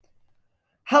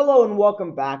Hello and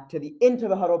welcome back to the Into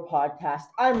the Huddle podcast.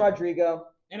 I'm Rodrigo.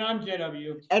 And I'm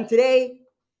JW. And today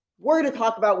we're going to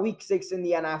talk about week 6 in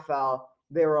the NFL.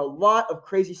 There are a lot of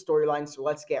crazy storylines, so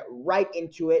let's get right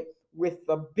into it with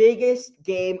the biggest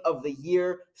game of the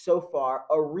year so far,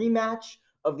 a rematch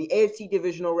of the AFC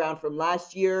divisional round from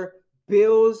last year,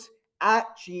 Bills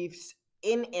at Chiefs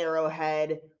in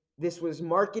Arrowhead. This was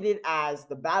marketed as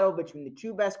the battle between the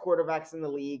two best quarterbacks in the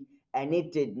league, and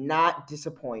it did not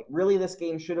disappoint. Really, this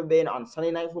game should have been on Sunday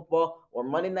Night Football or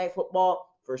Monday Night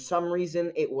Football. For some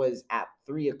reason, it was at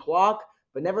 3 o'clock,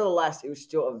 but nevertheless, it was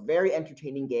still a very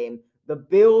entertaining game. The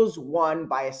Bills won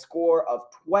by a score of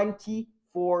 24-20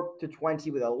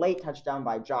 with a late touchdown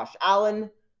by Josh Allen.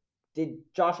 Did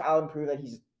Josh Allen prove that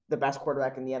he's the best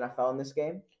quarterback in the NFL in this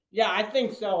game? Yeah, I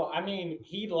think so. I mean,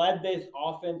 he led this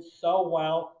offense so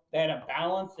well. They had a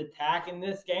balanced attack in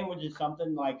this game, which is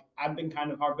something like I've been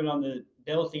kind of harping on the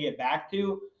Bills to get back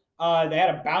to. They had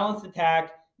a balanced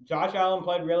attack. Josh Allen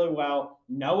played really well.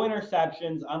 No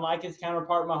interceptions, unlike his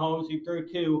counterpart Mahomes, who threw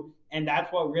 2. And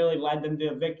that's what really led them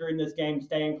to a victory in this game,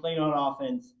 staying clean on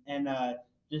offense and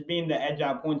just being the edge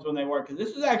out points when they were. Because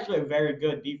this was actually a very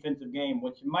good defensive game,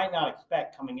 which you might not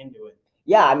expect coming into it.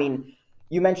 Yeah, I mean,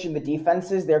 you mentioned the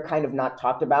defenses. They're kind of not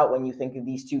talked about when you think of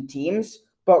these two teams.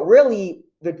 But really,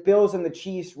 the Bills and the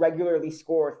Chiefs regularly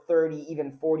score 30,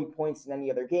 even 40 points in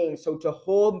any other game. So to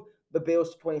hold the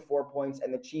Bills to 24 points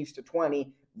and the Chiefs to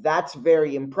 20, that's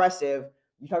very impressive.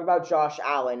 You talk about Josh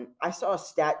Allen. I saw a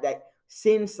stat that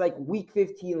since like week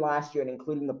 15 last year and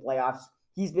including the playoffs,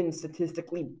 he's been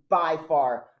statistically by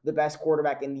far the best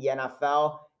quarterback in the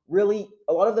NFL. Really,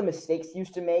 a lot of the mistakes he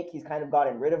used to make, he's kind of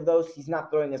gotten rid of those. He's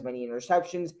not throwing as many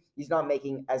interceptions. He's not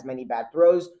making as many bad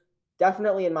throws.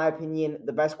 Definitely, in my opinion,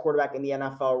 the best quarterback in the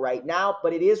NFL right now.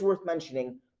 But it is worth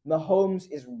mentioning, Mahomes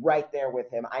is right there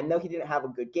with him. I know he didn't have a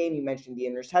good game. You mentioned the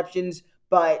interceptions,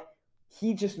 but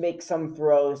he just makes some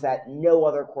throws that no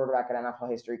other quarterback in NFL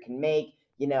history can make.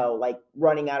 You know, like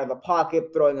running out of the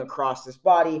pocket, throwing across his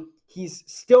body. He's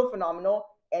still phenomenal.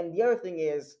 And the other thing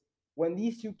is, when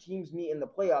these two teams meet in the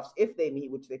playoffs, if they meet,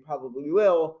 which they probably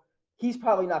will, he's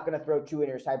probably not going to throw 2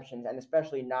 interceptions, and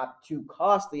especially not 2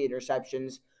 costly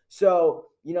interceptions. So,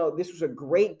 this was a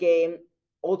great game.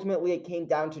 Ultimately, it came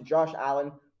down to Josh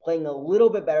Allen playing a little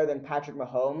bit better than Patrick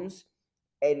Mahomes,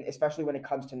 and especially when it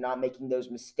comes to not making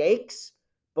those mistakes.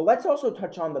 But let's also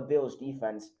touch on the Bills'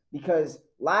 defense, because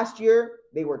last year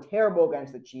they were terrible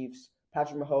against the Chiefs.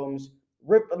 Patrick Mahomes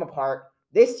ripped them apart.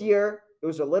 This year, it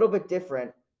was a little bit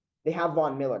different. They have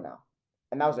Von Miller now,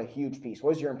 and that was a huge piece. What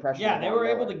was your impression? Yeah, they were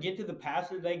able to get to the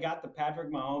passer. They got the Patrick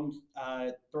Mahomes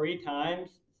 3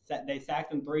 times. They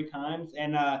sacked him 3 times,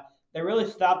 and they really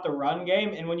stopped the run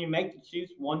game. And when you make the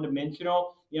Chiefs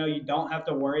one-dimensional, you don't have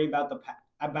to worry about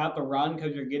the run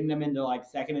because you're getting them into like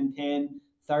 2nd and 10,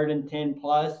 3rd and 10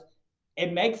 plus.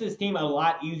 It makes this team a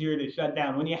lot easier to shut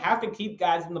down. When you have to keep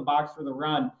guys in the box for the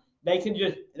run, they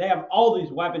have all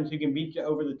these weapons who can beat you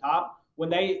over the top. When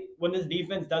this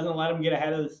defense doesn't let them get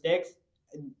ahead of the sticks,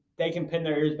 they can pin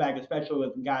their ears back, especially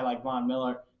with a guy like Von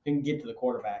Miller who can get to the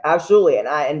quarterback. Absolutely, and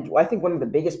I think one of the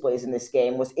biggest plays in this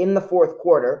game was in the 4th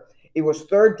quarter. It was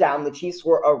 3rd down. The Chiefs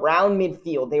were around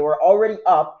midfield. They were already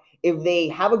up. If they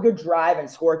have a good drive and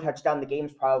score a touchdown, the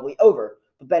game's probably over.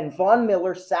 But then Von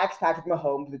Miller sacks Patrick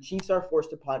Mahomes. The Chiefs are forced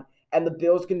to punt, and the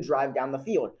Bills can drive down the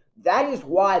field. That is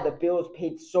why the Bills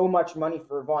paid so much money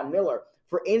for Von Miller.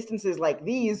 For instances like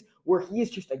these, where he is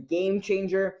just a game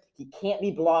changer, he can't be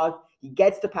blocked, he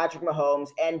gets to Patrick Mahomes,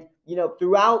 and,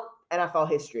 throughout NFL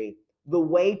history, the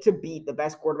way to beat the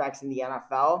best quarterbacks in the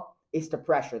NFL is to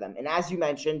pressure them. And as you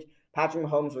mentioned, Patrick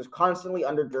Mahomes was constantly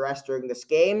under duress during this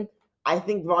game. I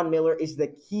think Von Miller is the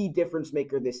key difference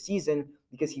maker this season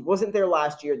because he wasn't there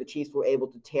last year. The Chiefs were able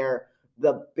to tear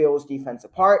the Bills' defense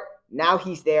apart. Now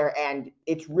he's there, and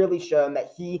it's really shown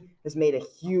that he has made a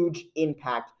huge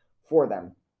impact for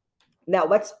them. Now,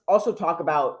 let's also talk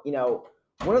about,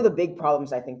 one of the big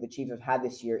problems I think the Chiefs have had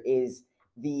this year is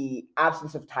the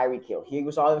absence of Tyreek Hill. He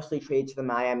was obviously traded to the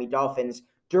Miami Dolphins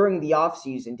during the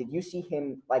offseason. Did you see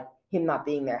him not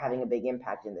being there having a big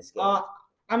impact in this game?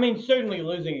 I mean, certainly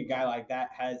losing a guy like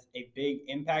that has a big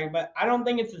impact, but I don't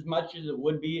think it's as much as it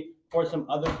would be for some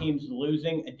other teams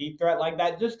losing a deep threat like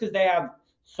that, just because they have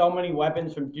so many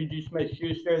weapons from Juju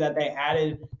Smith-Schuster that they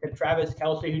added to Travis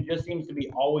Kelce, who just seems to be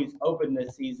always open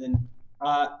this season.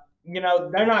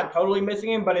 They're not totally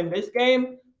missing him, but in this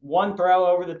game, one throw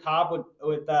over the top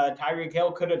with Tyreek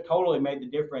Hill could have totally made the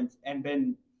difference and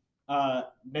been a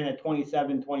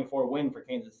 27-24 win for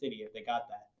Kansas City if they got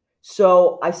that.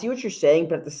 So I see what you're saying,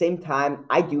 but at the same time,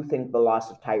 I do think the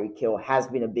loss of Tyreek Hill has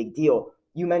been a big deal.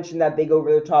 You mentioned that big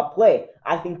over the top play.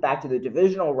 I think back to the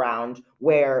divisional round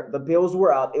where the Bills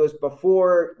were up. It was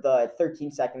before the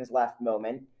 13 seconds left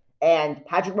moment. And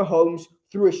Patrick Mahomes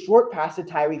threw a short pass to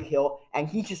Tyreek Hill, and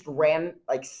he just ran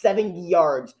like 70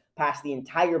 yards past the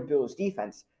entire Bills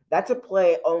defense. That's a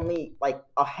play only like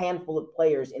a handful of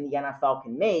players in the NFL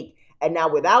can make. And now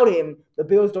without him, the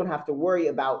Bills don't have to worry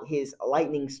about his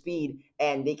lightning speed,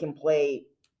 and they can play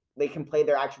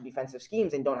their actual defensive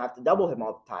schemes and don't have to double him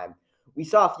all the time. We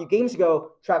saw a few games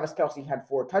ago, Travis Kelce had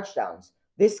 4 touchdowns.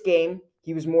 This game,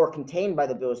 he was more contained by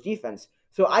the Bills defense.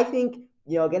 So I think,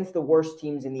 against the worst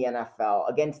teams in the NFL,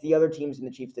 against the other teams in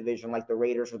the Chiefs division, like the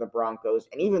Raiders or the Broncos,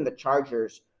 and even the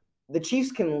Chargers, the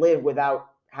Chiefs can live without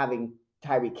having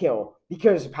Tyreek Hill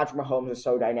because Patrick Mahomes is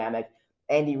so dynamic.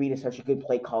 Andy Reid is such a good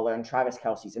play caller, and Travis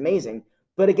Kelce's amazing.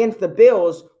 But against the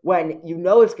Bills, when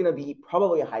it's going to be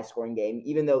probably a high-scoring game,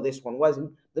 even though this one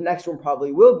wasn't, the next one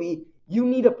probably will be, you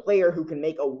need a player who can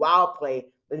make a wow play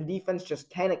that the defense just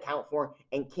can't account for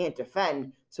and can't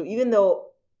defend. So even though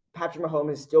Patrick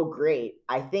Mahomes is still great,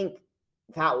 I think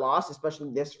that loss,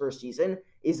 especially this first season,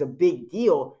 is a big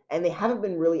deal, and they haven't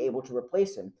been really able to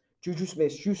replace him. Juju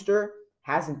Smith-Schuster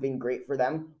hasn't been great for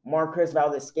them. Marquez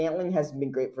Valdes-Scantling hasn't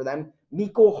been great for them.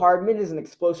 Mecole Hardman is an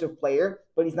explosive player,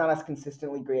 but he's not as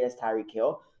consistently great as Tyreek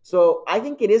Hill. So I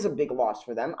think it is a big loss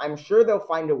for them. I'm sure they'll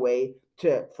find a way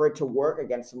for it to work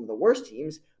against some of the worst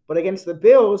teams. But against the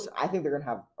Bills, I think they're going to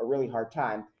have a really hard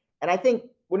time. And I think,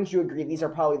 wouldn't you agree, these are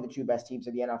probably the 2 best teams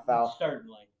in the NFL?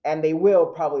 Certainly. And they will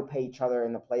probably play each other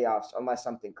in the playoffs unless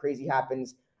something crazy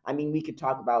happens. I mean, we could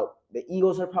talk about the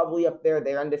Eagles are probably up there.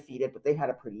 They're undefeated, but they've had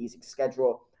a pretty easy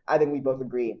schedule. I think we both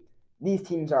agree these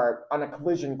teams are on a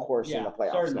collision course in the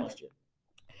playoffs next year.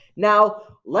 Now,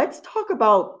 let's talk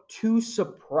about 2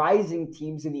 surprising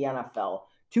teams in the NFL.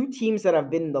 2 teams that have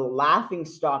been the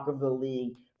laughingstock of the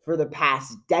league for the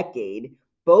past decade.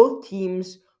 Both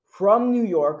teams from New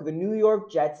York, the New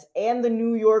York Jets and the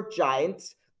New York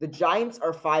Giants. The Giants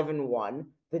are 5-1.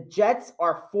 The Jets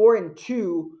are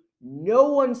 4-2. No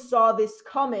one saw this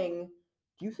coming.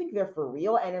 Do you think they're for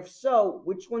real? And if so,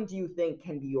 which one do you think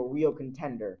can be a real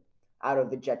contender out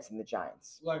of the Jets and the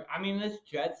Giants? Look, I mean, this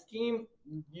Jets team,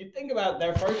 you think about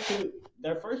their first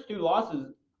two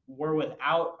losses were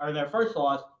without, or their first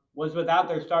loss was without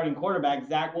their starting quarterback,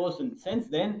 Zach Wilson. Since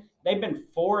then, they've been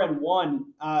 4-1,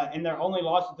 and their only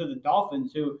losses to the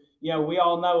Dolphins, who, we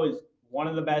all know is one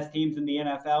of the best teams in the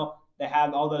NFL. They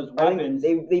have all those weapons.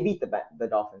 They beat the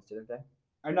Dolphins, didn't they?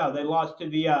 Or no, they lost to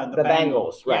the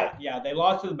Bengals, right? Yeah, they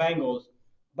lost to the Bengals.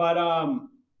 But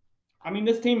I mean,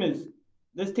 this team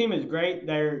is great.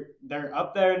 They're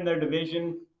up there in their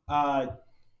division.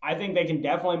 I think they can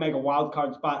definitely make a wild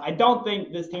card spot. I don't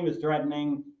think this team is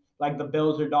threatening like the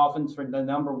Bills or Dolphins for the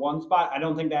number 1 spot. I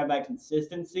don't think they have that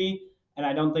consistency, and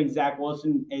I don't think Zach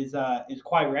Wilson is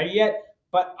quite ready yet.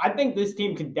 But I think this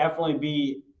team could definitely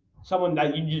be someone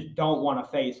that you just don't want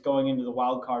to face going into the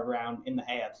wild card round in the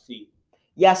AFC.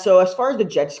 Yeah, so as far as the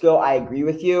Jets go, I agree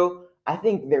with you. I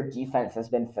think their defense has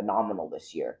been phenomenal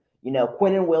this year.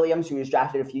 Quinnen Williams, who was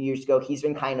drafted a few years ago, he's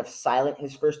been kind of silent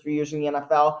his first 3 years in the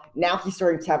NFL. Now he's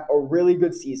starting to have a really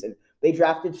good season. They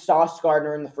drafted Sauce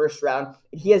Gardner in the first round,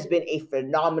 and he has been a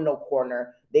phenomenal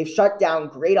corner. They've shut down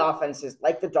great offenses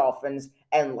like the Dolphins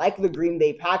and like the Green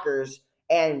Bay Packers.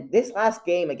 And this last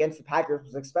game against the Packers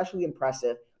was especially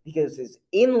impressive because it's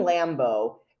in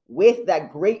Lambeau with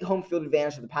that great home field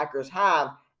advantage that the Packers have,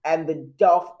 and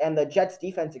the Jets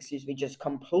defense, just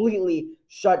completely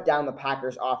shut down the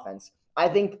Packers offense. I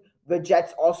think the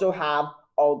Jets also have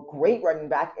a great running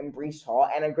back in Breece Hall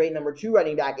and a great number 2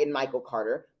 running back in Michael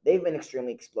Carter. They've been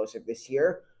extremely explosive this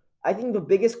year. I think the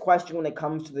biggest question when it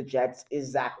comes to the Jets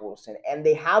is Zach Wilson, and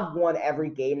they have won every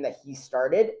game that he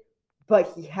started,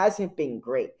 but he hasn't been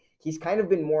great. He's kind of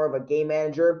been more of a game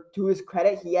manager. To his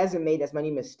credit, he hasn't made as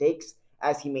many mistakes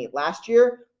as he made last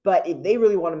year, but if they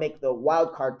really want to make the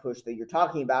wild card push that you're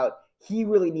talking about, he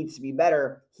really needs to be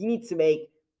better. He needs to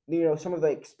make some of the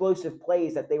explosive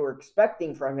plays that they were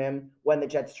expecting from him when the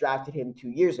Jets drafted him 2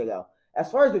 years ago.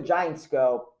 As far as the Giants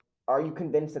go, are you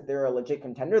convinced that they're a legit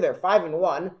contender? They're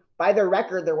 5-1. By their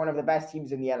record, they're one of the best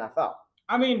teams in the NFL.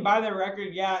 I mean, by their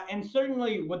record, yeah, and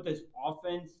certainly with this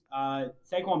offense,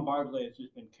 Saquon Barkley has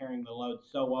just been carrying the load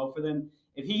so well for them.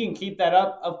 If he can keep that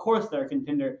up, of course they're a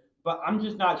contender. But I'm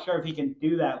just not sure if he can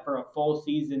do that for a full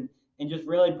season and just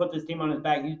really put this team on his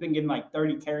back. He's been getting like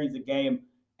 30 carries a game,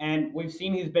 and we've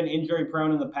seen he's been injury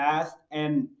prone in the past,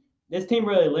 and this team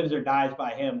really lives or dies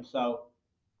by him. So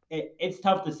it's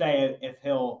tough to say if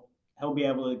he'll be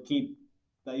able to keep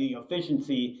the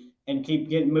efficiency and keep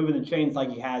moving the chains like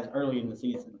he has early in the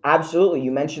season. Absolutely.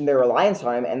 You mentioned their reliance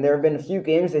on him, and there have been a few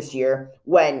games this year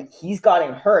when he's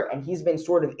gotten hurt and he's been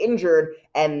sort of injured,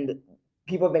 and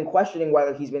people have been questioning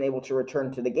whether he's been able to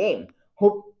return to the game.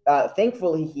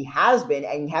 Thankfully, he has been,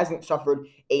 and he hasn't suffered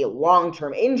a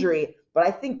long-term injury. But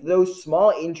I think those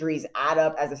small injuries add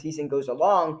up as the season goes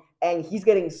along, and he's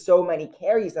getting so many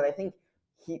carries that I think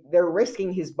they're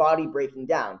risking his body breaking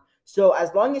down. So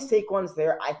as long as Saquon's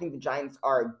there, I think the Giants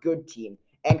are a good team.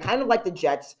 And kind of like the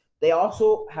Jets, they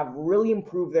also have really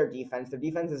improved their defense. Their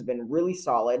defense has been really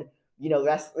solid.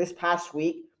 This past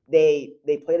week they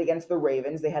played against the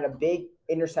Ravens. They had a big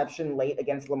interception late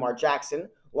against Lamar Jackson.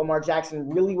 Lamar Jackson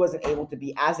really wasn't able to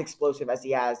be as explosive as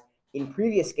he has in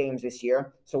previous games this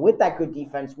year. So with that good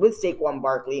defense, with Saquon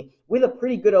Barkley, with a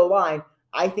pretty good O-line,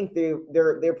 I think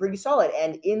they're pretty solid.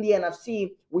 And in the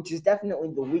NFC, which is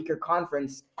definitely the weaker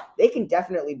conference, they can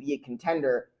definitely be a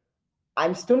contender.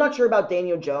 I'm still not sure about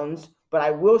Daniel Jones, but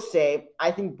I will say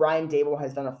I think Brian Daboll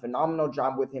has done a phenomenal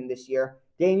job with him this year.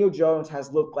 Daniel Jones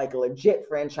has looked like a legit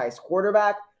franchise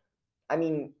quarterback. I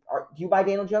mean, do you buy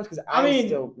Daniel Jones?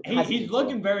 Because he's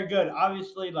looking very good.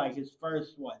 Obviously, like his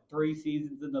first 3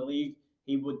 seasons in the league,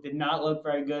 he did not look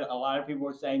very good. A lot of people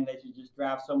were saying they should just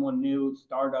draft someone new,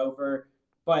 start over.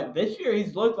 But this year,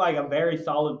 he's looked like a very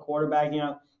solid quarterback.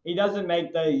 He doesn't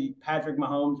make the Patrick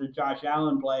Mahomes or Josh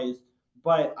Allen plays,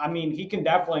 but I mean, he can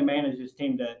definitely manage his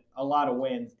team to a lot of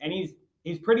wins. And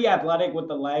he's pretty athletic with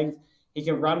the legs. He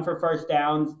can run for first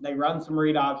downs. They run some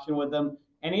read option with him.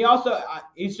 And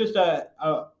he's just an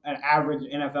average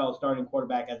NFL starting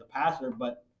quarterback as a passer,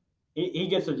 but he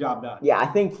gets the job done. Yeah, I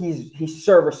think he's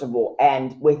serviceable.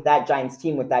 And with that Giants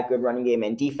team, with that good running game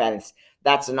and defense,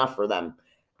 that's enough for them.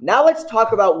 Now let's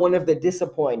talk about one of the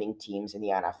disappointing teams in the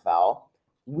NFL.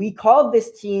 We called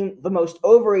this team the most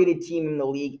overrated team in the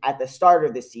league at the start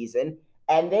of the season,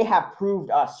 and they have proved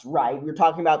us right. We're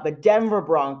talking about the Denver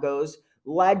Broncos,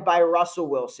 led by Russell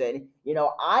Wilson.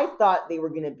 I thought they were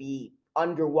going to be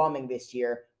underwhelming this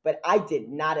year, but I did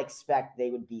not expect they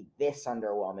would be this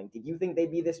underwhelming. Did you think they'd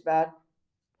be this bad?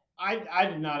 I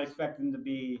did not expect them to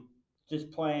be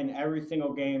just playing every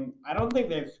single game. I don't think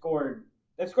they've scored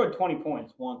 20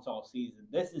 points once all season.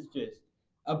 This is just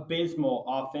abysmal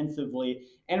offensively.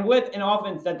 And with an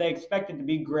offense that they expected to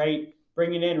be great,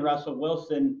 bringing in Russell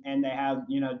Wilson, and they have,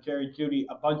 Jerry Jeudy,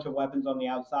 a bunch of weapons on the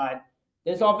outside.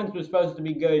 This offense was supposed to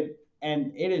be good,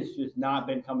 and it has just not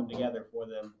been coming together for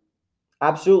them.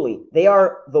 Absolutely. They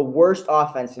are the worst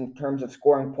offense in terms of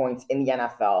scoring points in the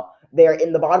NFL. They're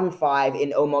in the bottom 5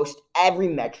 in almost every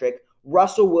metric.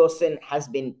 Russell Wilson has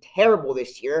been terrible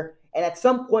this year, and at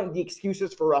some point, the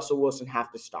excuses for Russell Wilson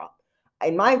have to stop.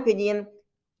 In my opinion,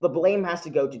 the blame has to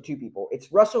go to 2 people.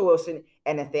 It's Russell Wilson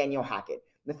and Nathaniel Hackett.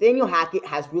 Nathaniel Hackett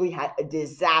has really had a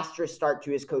disastrous start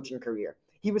to his coaching career.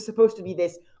 He was supposed to be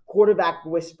this quarterback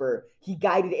whisperer. He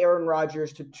guided Aaron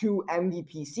Rodgers to 2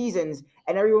 MVP seasons,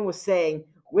 and everyone was saying,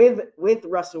 with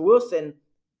Russell Wilson,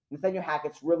 Nathaniel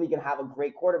Hackett's really going to have a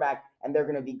great quarterback, and they're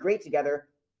going to be great together.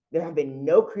 There have been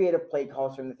no creative play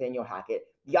calls from Nathaniel Hackett.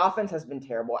 The offense has been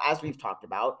terrible, as we've talked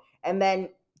about. And then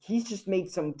he's just made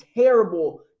some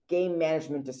terrible game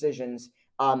management decisions,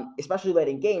 especially late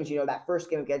in games. That first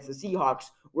game against the Seahawks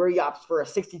where he opts for a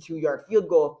 62-yard field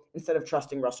goal instead of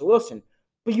trusting Russell Wilson.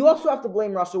 But you also have to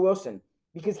blame Russell Wilson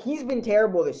because he's been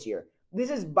terrible this year.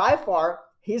 This is by far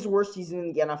his worst season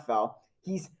in the NFL.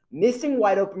 He's missing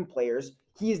wide open players.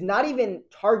 He is not even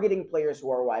targeting players who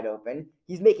are wide open.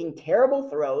 He's making terrible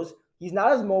throws. He's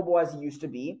not as mobile as he used to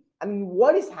be. I mean,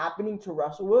 what is happening to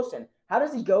Russell Wilson? How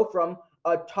does he go from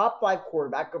a top 5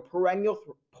 quarterback, a perennial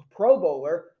Pro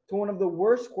Bowler, to one of the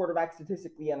worst quarterbacks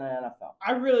statistically in the NFL?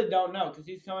 I really don't know because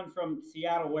he's coming from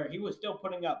Seattle where he was still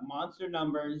putting up monster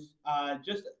numbers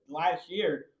just last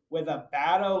year with a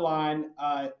bad O-line.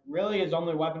 Really his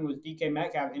only weapon was DK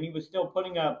Metcalf, and he was still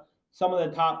putting up some of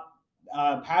the top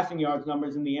passing yards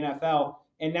numbers in the NFL.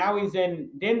 And now he's in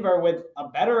Denver with a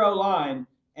better O-line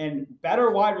and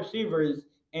better wide receivers,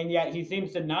 and yet he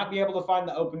seems to not be able to find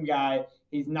the open guy.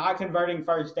 He's not converting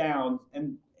first downs,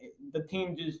 and the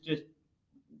team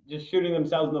just shooting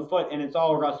themselves in the foot, and it's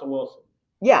all Russell Wilson.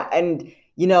 Yeah, and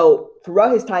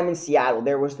throughout his time in Seattle,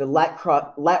 there was the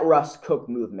let Russ cook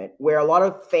movement, where a lot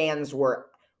of fans were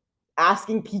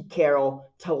asking Pete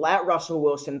Carroll to let Russell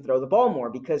Wilson throw the ball more,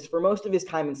 because for most of his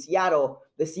time in Seattle,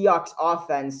 the Seahawks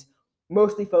offense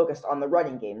mostly focused on the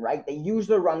running game, right? They used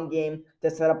the run game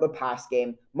to set up the pass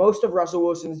game. Most of Russell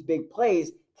Wilson's big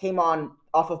plays came off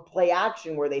of play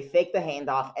action where they faked the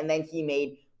handoff, and then he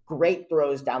made great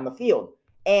throws down the field.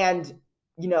 And,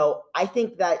 I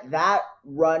think that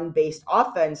run-based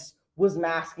offense was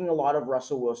masking a lot of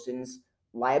Russell Wilson's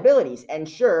liabilities. And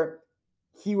sure,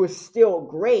 he was still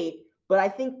great, but I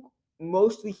think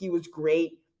mostly he was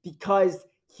great because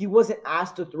he wasn't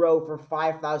asked to throw for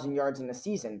 5,000 yards in a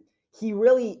season. He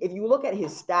really, if you look at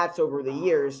his stats over the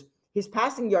years, his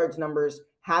passing yards numbers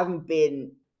haven't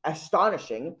been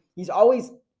astonishing. He's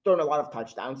always thrown a lot of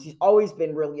touchdowns. He's always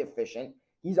been really efficient.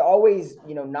 He's always,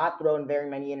 not thrown very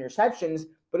many interceptions.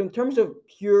 But in terms of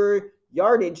pure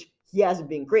yardage, he hasn't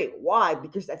been great. Why?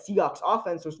 Because that Seahawks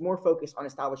offense was more focused on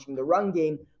establishing the run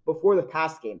game before the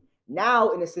pass game.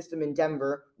 Now, in a system in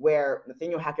Denver where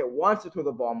Nathaniel Hackett wants to throw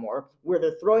the ball more, where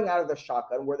they're throwing out of the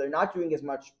shotgun, where they're not doing as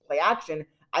much play action,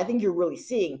 I think you're really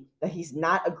seeing that he's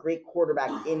not a great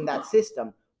quarterback in that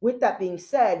system. With that being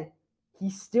said,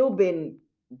 he's still been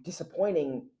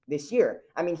disappointing this year.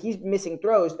 I mean, he's missing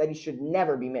throws that he should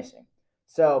never be missing.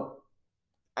 So,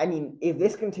 I mean, if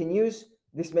this continues,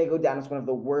 this may go down as one of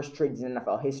the worst trades in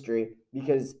NFL history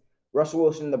because Russell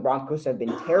Wilson and the Broncos have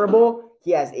been terrible.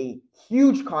 He has a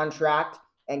huge contract,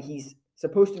 and he's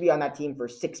supposed to be on that team for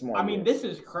 6 more years. I mean, this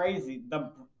is crazy.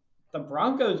 The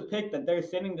Broncos pick that they're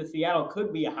sending to Seattle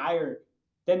could be higher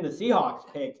than the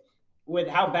Seahawks pick with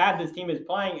how bad this team is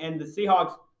playing, and the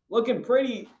Seahawks looking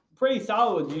pretty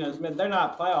solid with Geno Smith. They're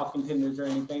not playoff contenders or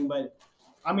anything, but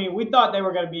I mean, we thought they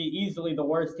were going to be easily the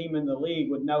worst team in the league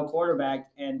with no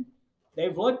quarterback, and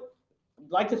they've looked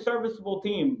like a serviceable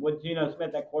team with Geno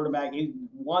Smith at quarterback. He's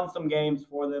won some games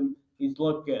for them. He's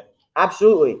looked good.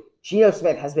 Absolutely. Geno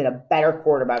Smith has been a better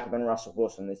quarterback than Russell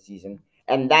Wilson this season,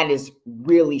 and that is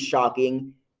really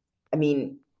shocking. I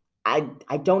mean, I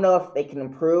don't know if they can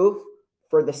improve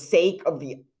for the sake of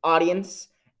the audience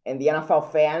and the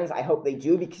NFL fans. I hope they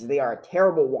do because they are a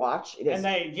terrible watch. And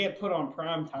they get put on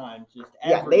prime time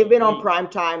they've been on prime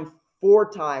time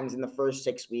 4 times in the first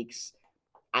 6 weeks.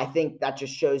 I think that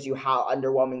just shows you how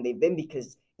underwhelming they've been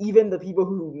because even the people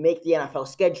who make the NFL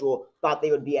schedule thought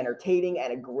they would be entertaining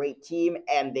and a great team,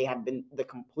 and they have been the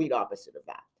complete opposite of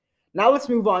that. Now let's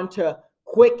move on to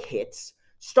quick hits,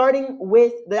 starting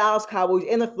with the Dallas Cowboys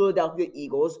and the Philadelphia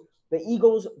Eagles. The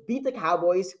Eagles beat the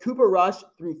Cowboys. Cooper Rush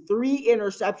threw 3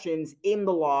 interceptions in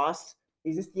the loss.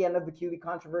 Is this the end of the QB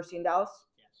controversy in Dallas?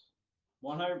 Yes.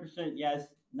 100% yes.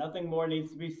 Nothing more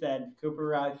needs to be said. Cooper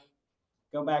Rush,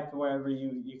 go back to wherever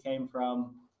you came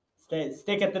from.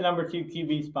 Stick at the number 2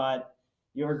 QB spot.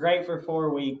 You were great for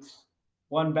 4 weeks.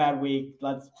 1 bad week.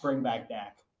 Let's bring back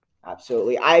Dak.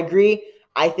 Absolutely. I agree.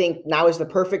 I think now is the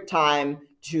perfect time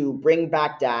to bring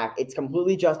back Dak. It's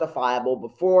completely justifiable.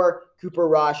 Before Cooper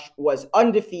Rush was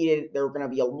undefeated, there were going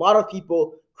to be a lot of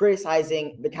people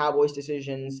criticizing the Cowboys'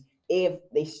 decisions if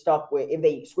they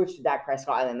switched to Dak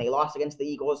Prescott and then they lost against the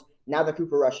Eagles. Now that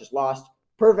Cooper Rush is lost,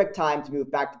 perfect time to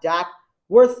move back to Dak.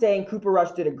 Worth saying, Cooper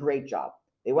Rush did a great job.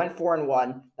 They went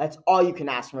 4-1. That's all you can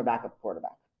ask from a backup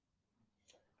quarterback.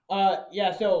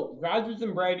 So Rodgers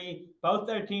and Brady, both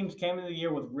their teams came into the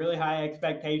year with really high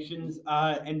expectations,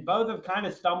 and both have kind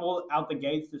of stumbled out the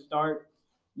gates to start.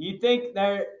 You think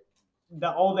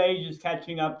the old age is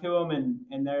catching up to them,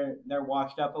 and they're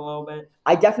washed up a little bit?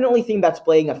 I definitely think that's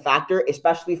playing a factor,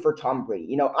 especially for Tom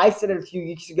Brady. I said it a few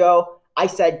weeks ago. I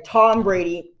said Tom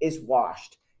Brady is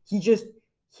washed.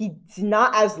 He's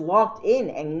not as locked in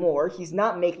anymore. He's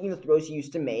not making the throws he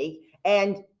used to make,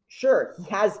 and sure, he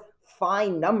has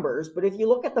fine numbers, but if you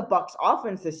look at the Bucs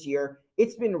offense this year,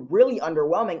 it's been really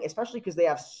underwhelming, especially because they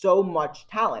have so much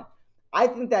talent. I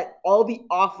think that all the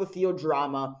off the field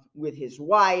drama with his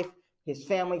wife, his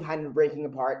family kind of breaking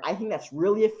apart, I think that's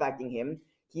really affecting him.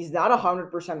 He's not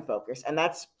 100% focused, and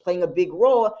that's playing a big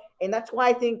role, and that's why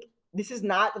I think this is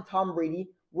not the Tom Brady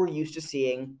we're used to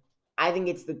seeing. I think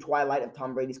it's the twilight of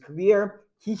Tom Brady's career.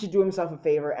 He should do himself a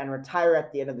favor and retire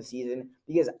at the end of the season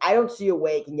because I don't see a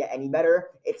way it can get any better.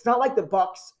 It's not like the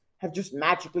Bucs have just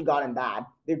magically gotten bad.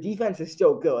 Their defense is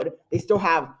still good. They still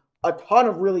have a ton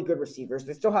of really good receivers.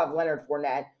 They still have Leonard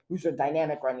Fournette, who's a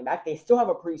dynamic running back. They still have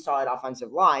a pretty solid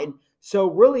offensive line. So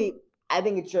really, I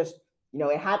think it's just,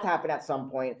 it had to happen at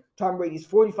some point. Tom Brady's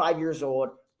 45 years old.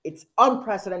 It's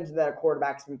unprecedented that a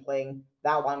quarterback's been playing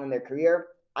that long in their career.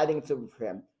 I think it's over for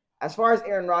him. As far as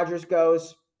Aaron Rodgers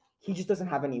goes, he just doesn't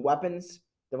have any weapons.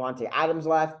 Davante Adams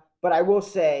left. But I will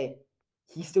say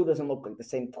he still doesn't look like the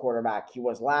same quarterback he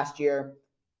was last year.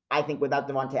 I think without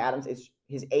Davante Adams,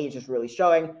 his age is really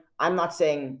showing. I'm not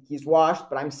saying he's washed,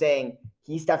 but I'm saying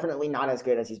he's definitely not as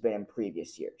good as he's been in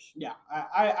previous years. Yeah,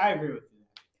 I agree with you.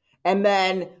 And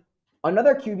then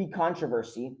another QB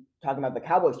controversy, talking about the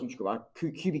Cowboys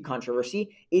QB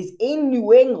controversy, is in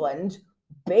New England.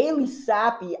 Bailey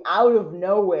Zappi out of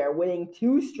nowhere, winning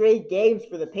 2 straight games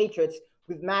for the Patriots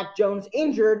with Mac Jones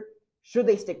injured. Should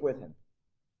they stick with him?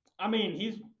 I mean,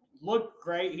 looked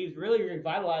great. He's really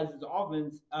revitalized his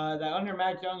offense. That under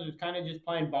Mac Jones was kind of just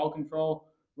playing ball control,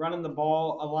 running the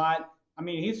ball a lot. I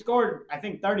mean, he scored I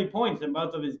think 30 points in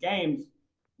both of his games.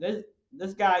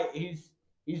 This guy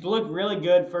he's looked really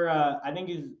good for I think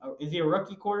he's is he a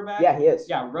rookie quarterback? Yeah, he is.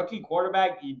 Yeah, rookie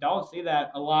quarterback. You don't see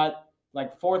that a lot.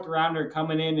 Like fourth rounder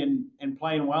coming in and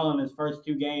playing well in his first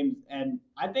two games, and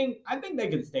I think they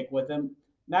could stick with him.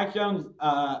 Mac Jones,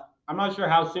 I'm not sure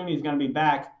how soon he's going to be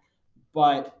back,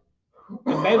 but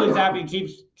if Bailey Zappi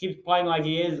keeps playing like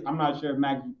he is, I'm not sure if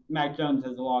Mac Jones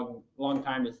has a long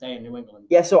time to stay in New England.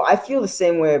 Yeah, so I feel the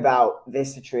same way about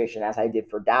this situation as I did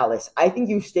for Dallas. I think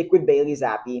you stick with Bailey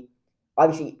Zappi,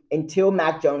 obviously, until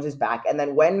Mac Jones is back. And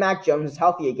then when Mac Jones is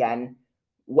healthy again,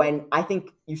 when I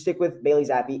think you stick with Bailey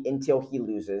Zappi until he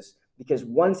loses. Because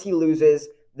once he loses,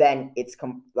 then it's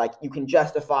like you can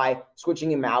justify switching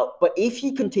him out. But if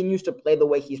he continues to play the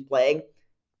way he's playing,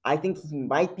 I think he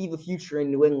might be the future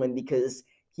in New England because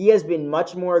he has been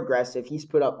much more aggressive. He's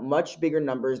put up much bigger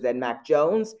numbers than Mac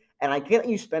Jones. And I get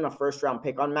you spend a first-round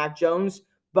pick on Mac Jones,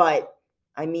 but,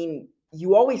 I mean,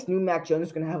 you always knew Mac Jones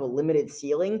was going to have a limited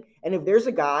ceiling. And if there's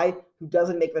a guy who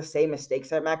doesn't make the same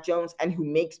mistakes as Mac Jones and who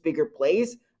makes bigger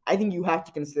plays, I think you have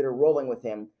to consider rolling with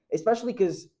him, especially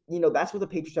because, that's what the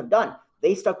Patriots have done.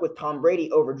 They stuck with Tom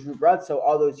Brady over Drew Bledsoe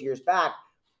all those years back.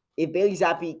 If Bailey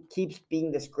Zappi keeps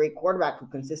being this great quarterback who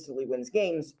consistently wins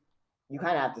games, you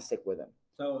kind of have to stick with him.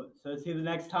 So is he the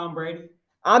next Tom Brady?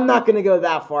 I'm not going to go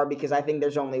that far because I think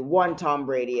there's only one Tom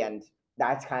Brady, and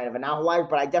that's kind of an outlier,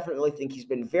 but I definitely think he's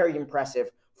been very impressive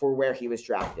for where he was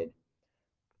drafted.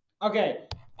 Okay,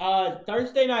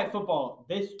 Thursday Night Football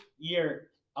this year,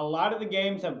 a lot of the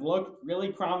games have looked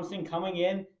really promising coming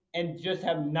in and just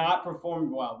have not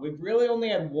performed well. We've really only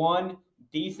had one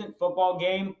decent football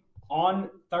game on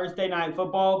Thursday Night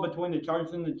Football between the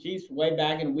Chargers and the Chiefs way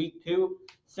back in week 2.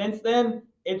 Since then,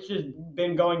 it's just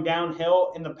been going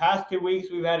downhill. In the past 2 weeks,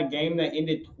 we've had a game that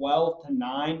ended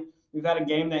 12-9. We've had a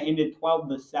game that ended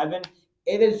 12-7.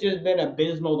 It has just been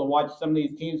abysmal to watch some of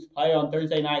these teams play on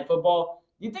Thursday Night Football.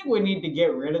 Do you think we need to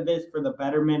get rid of this for the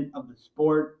betterment of the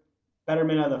sport,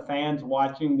 betterment of the fans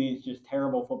watching these just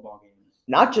terrible football games?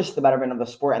 Not just the betterment of the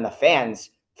sport and the fans,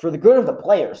 for the good of the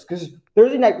players, because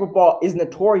Thursday Night Football is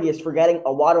notorious for getting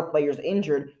a lot of players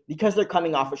injured because they're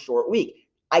coming off a short week.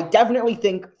 I definitely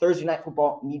think Thursday Night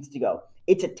Football needs to go.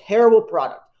 It's a terrible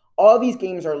product. All these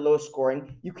games are low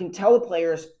scoring. You can tell the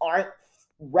players aren't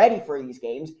ready for these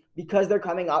games because they're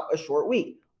coming off a short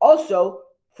week. Also,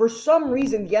 for some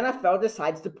reason, the NFL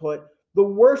decides to put the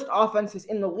worst offenses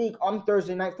in the league on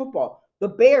Thursday Night Football. The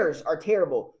Bears are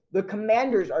terrible. The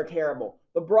Commanders are terrible.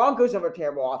 The Broncos have a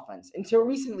terrible offense. Until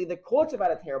recently, the Colts have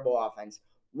had a terrible offense.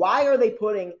 Why are they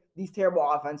putting these terrible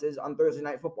offenses on Thursday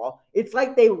Night Football? It's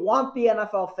like they want the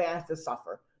NFL fans to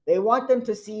suffer. They want them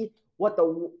to see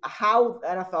how the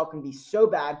NFL can be so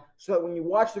bad so that when you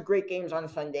watch the great games on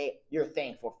Sunday, you're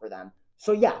thankful for them.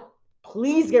 So yeah,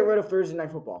 please get rid of Thursday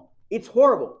Night Football. It's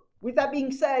horrible. With that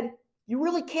being said, you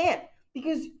really can't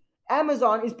because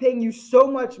Amazon is paying you so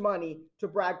much money to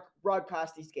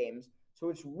broadcast these games. So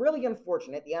it's really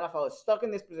unfortunate the NFL is stuck in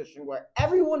this position where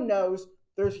everyone knows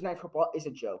Thursday Night Football is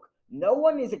a joke. No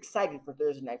one is excited for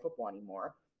Thursday Night Football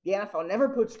anymore. The NFL never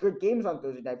puts good games on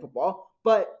Thursday Night Football,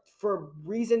 but for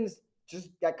reasons just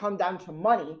that come down to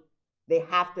money, they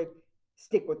have to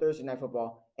stick with Thursday Night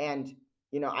Football. And,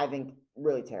 I think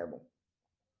really terrible.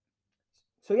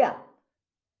 So, yeah.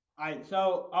 All right,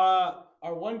 so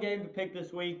our one game to pick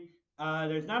this week,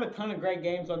 there's not a ton of great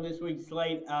games on this week's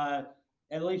slate,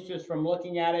 at least just from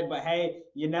looking at it. But, hey,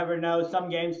 you never know. Some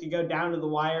games could go down to the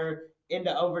wire,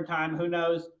 into overtime. Who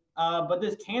knows? But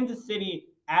this Kansas City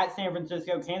at San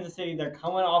Francisco, Kansas City, they're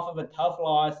coming off of a tough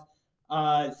loss.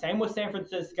 Same with San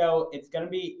Francisco. It's going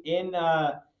to be in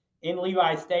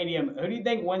Levi Stadium. Who do you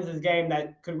think wins this game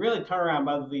that could really turn around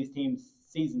both of these teams'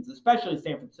 seasons, especially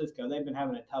San Francisco? They've been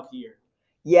having a tough year.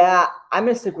 Yeah, I'm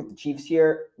going to stick with the Chiefs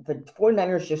here. The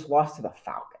 49ers just lost to the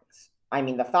Falcons. I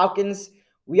mean, the Falcons,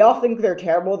 we all think they're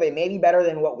terrible. They may be better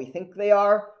than what we think they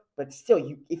are. But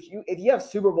still, if you have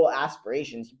Super Bowl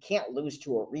aspirations, you can't lose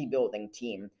to a rebuilding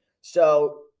team.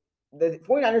 So the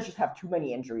 49ers just have too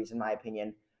many injuries, in my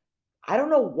opinion. I don't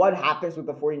know what happens with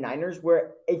the 49ers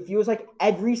where it feels like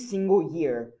every single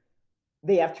year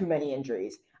they have too many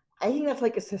injuries. I think that's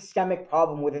like a systemic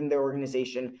problem within their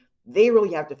organization. They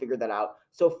really have to figure that out.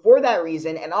 So for that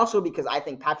reason, and also because I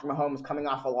think Patrick Mahomes coming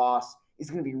off a loss is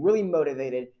going to be really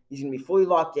motivated. He's going to be fully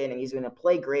locked in, and he's going to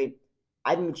play great.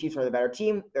 I think the Chiefs are the better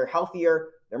team. They're healthier.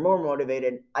 They're more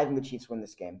motivated. I think the Chiefs win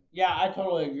this game. Yeah, I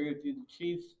totally agree with you. The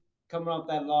Chiefs coming off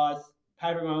that loss,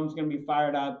 Patrick Mahomes is going to be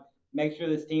fired up. make sure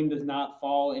this team does not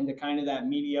fall into kind of that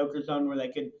mediocre zone where they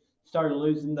could start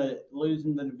losing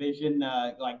the division,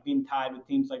 like being tied with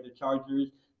teams like the Chargers.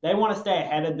 They want to stay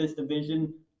ahead of this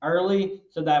division early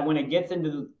so that when it gets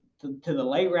into the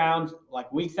late rounds,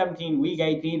 like week 17, week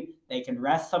 18, they can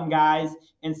rest some guys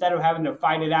instead of having to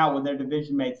fight it out with their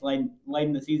division mates late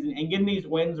in the season and getting these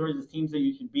wins versus teams that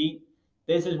you should beat.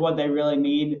 This is what they really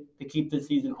need to keep the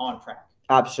season on track.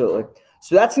 Absolutely.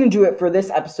 So that's going to do it for this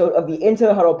episode of the Into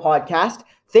the Huddle podcast.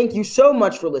 Thank you so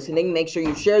much for listening. Make sure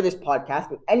you share this podcast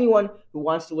with anyone who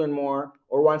wants to learn more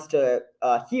or wants to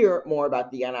hear more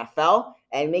about the NFL.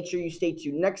 And make sure you stay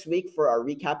tuned next week for our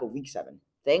recap of Week 7.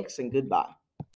 Thanks and goodbye.